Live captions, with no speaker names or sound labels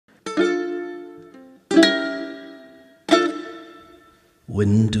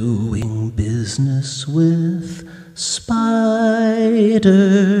When doing business with spiders,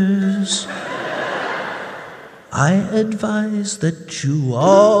 I advise that you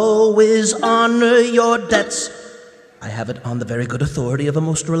always honor your debts. I have it on the very good authority of a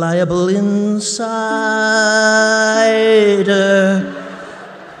most reliable insider,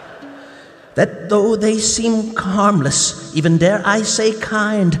 that though they seem harmless, even dare I say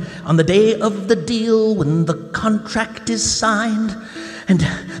kind, on the day of the deal when the contract is signed, and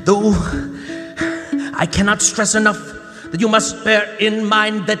though I cannot stress enough that you must bear in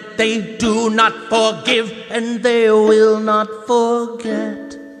mind that they do not forgive and they will not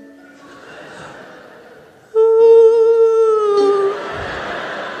forget.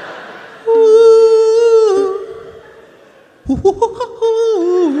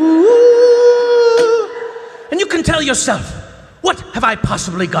 And you can tell yourself, what have I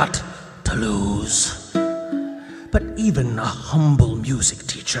possibly got to lose? But even a humble music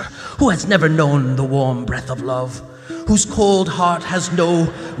teacher who has never known the warm breath of love, whose cold heart has no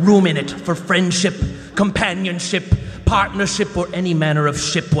room in it for friendship, companionship, partnership, or any manner of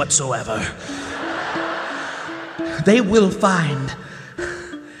ship whatsoever, they will find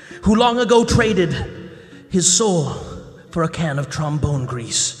who long ago traded his soul for a can of trombone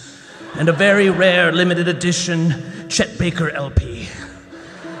grease and a very rare limited edition Chet Baker LP.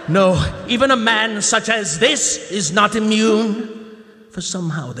 No, even a man such as this is not immune, for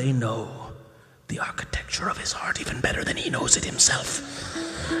somehow they know the architecture of his heart even better than he knows it himself.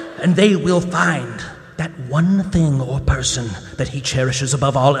 And they will find that one thing or person that he cherishes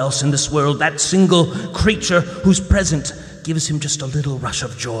above all else in this world, that single creature whose presence gives him just a little rush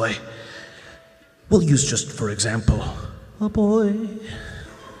of joy. We'll use just for example, a boy.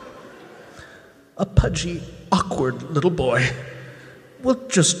 A pudgy, awkward little boy. We'll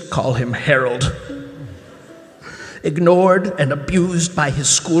just call him Harold. Ignored and abused by his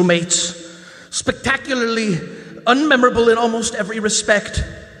schoolmates, spectacularly unmemorable in almost every respect,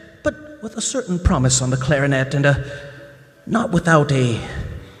 but with a certain promise on the clarinet and not without a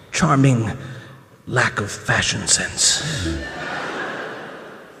charming lack of fashion sense.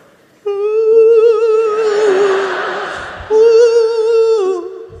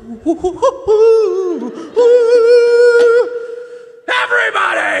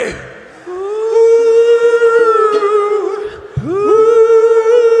 Everybody!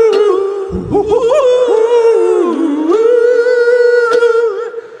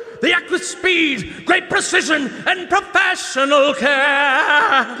 They act with speed, great precision, and professional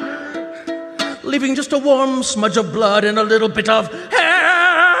care, leaving just a warm smudge of blood and a little bit of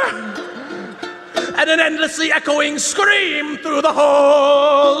hair, and an endlessly echoing scream through the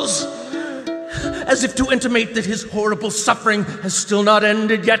halls, as if to intimate that his horrible suffering has still not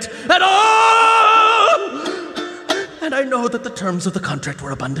ended yet at all. And I know that the terms of the contract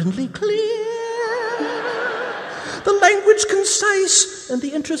were abundantly clear, the language concise, and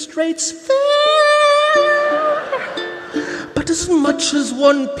the interest rates fair. But as much as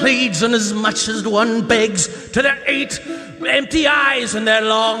one pleads and as much as one begs to their 8 empty eyes and their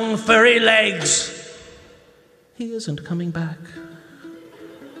long furry legs, he isn't coming back.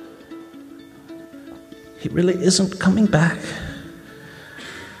 He really isn't coming back.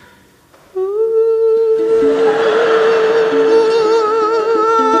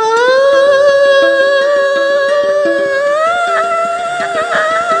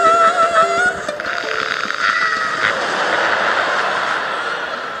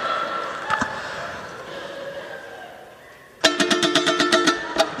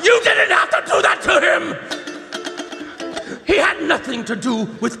 You didn't have to do that to him! He had nothing to do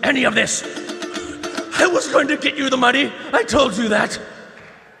with any of this. I was going to get you the money. I told you that.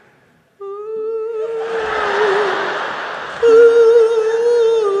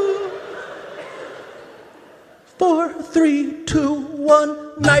 4, 3, 2, 1.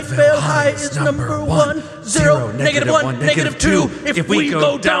 Night Vale High is number 1. 0, negative 1, negative 2. If we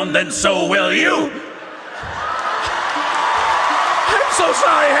go down, then so will you. I'm so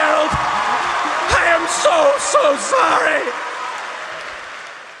sorry, Harold. I am so sorry.